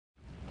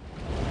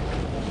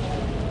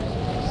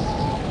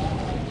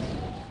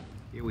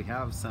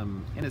have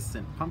some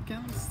innocent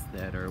pumpkins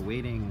that are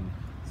awaiting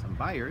some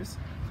buyers.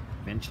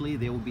 Eventually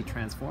they will be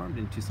transformed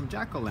into some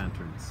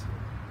jack-o'-lanterns.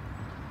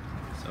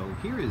 So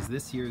here is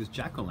this year's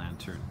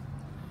jack-o'-lantern.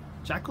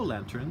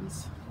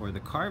 Jack-o'-lanterns, or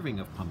the carving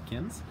of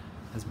pumpkins,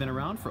 has been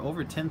around for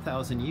over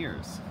 10,000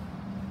 years.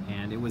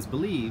 And it was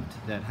believed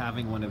that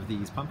having one of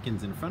these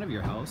pumpkins in front of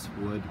your house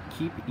would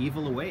keep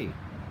evil away.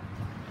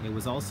 It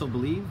was also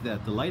believed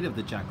that the light of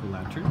the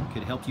jack-o'-lantern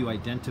could help you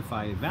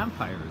identify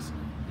vampires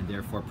and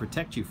therefore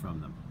protect you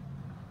from them.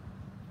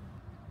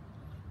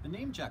 The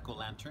name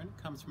jack-o'-lantern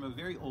comes from a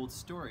very old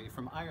story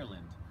from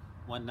Ireland.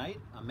 One night,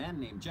 a man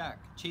named Jack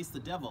chased the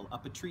devil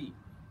up a tree,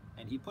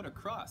 and he put a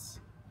cross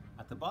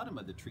at the bottom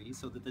of the tree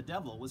so that the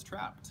devil was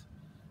trapped.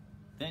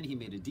 Then he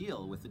made a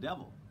deal with the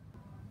devil.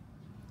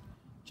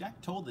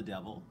 Jack told the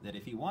devil that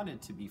if he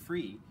wanted to be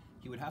free,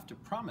 he would have to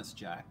promise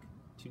Jack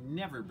to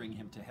never bring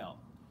him to hell.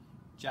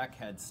 Jack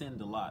had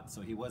sinned a lot,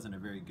 so he wasn't a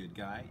very good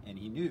guy, and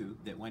he knew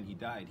that when he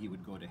died, he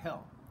would go to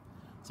hell.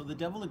 So the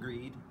devil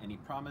agreed, and he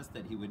promised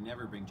that he would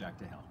never bring Jack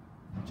to hell.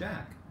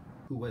 Jack,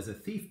 who was a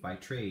thief by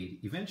trade,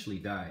 eventually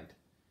died.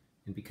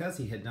 And because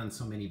he had done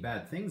so many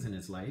bad things in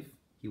his life,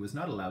 he was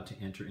not allowed to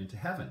enter into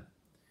heaven.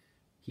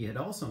 He had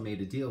also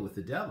made a deal with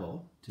the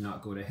devil to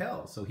not go to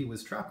hell, so he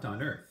was trapped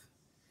on earth.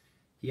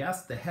 He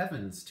asked the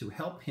heavens to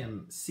help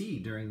him see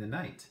during the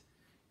night,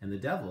 and the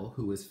devil,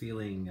 who was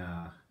feeling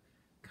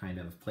kind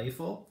of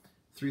playful,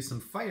 threw some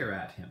fire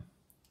at him.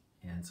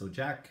 And so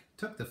Jack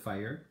took the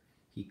fire,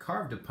 he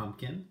carved a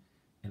pumpkin,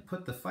 and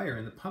put the fire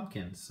in the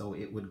pumpkin so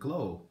it would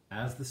glow.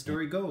 As the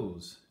story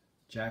goes,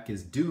 Jack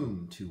is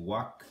doomed to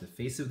walk the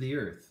face of the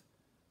earth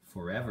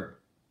forever.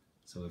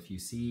 So if you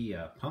see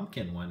a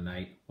pumpkin one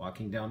night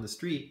walking down the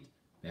street,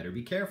 better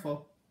be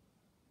careful.